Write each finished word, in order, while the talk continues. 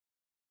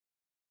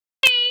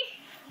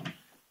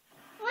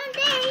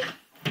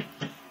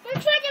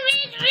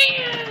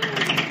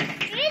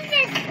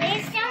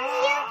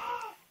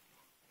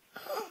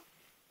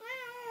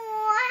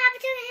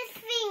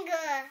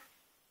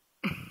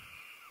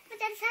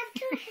have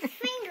to his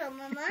finger,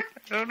 Mama?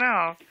 I don't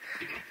know.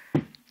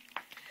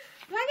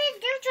 What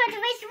did you try to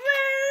race?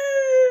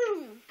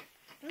 Woo!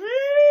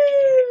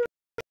 Woo!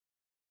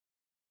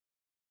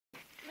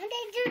 What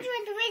did you try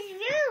to race?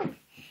 Woo!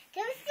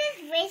 Does this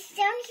race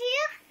down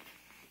here?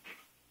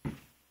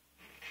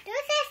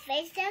 Does this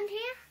race down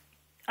here?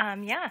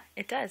 Yeah,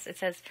 it does. It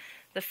says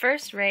the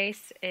first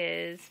race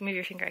is, move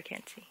your finger, I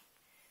can't see.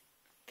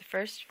 The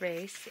first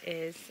race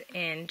is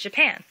in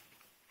Japan.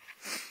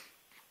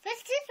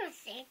 What's this one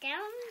say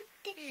down?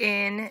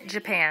 In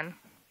Japan.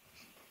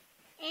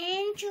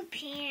 In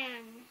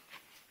Japan.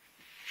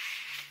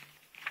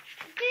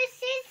 This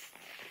is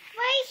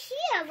right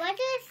here. What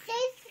does it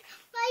say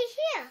right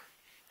here?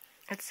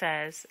 It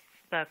says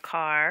the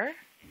car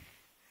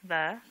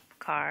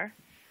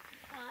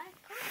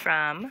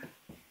from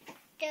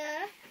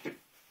The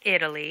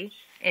Italy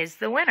is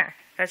the winner.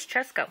 That's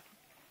Cesco,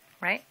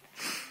 right?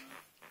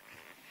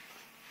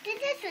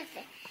 This one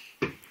say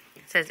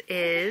It says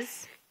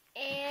is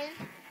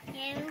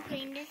Yummy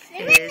Queen is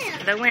the is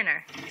winner. the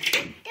winner. The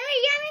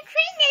Yummy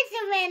Queen is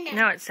the winner.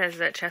 No, it says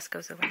that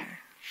Cesco's the winner.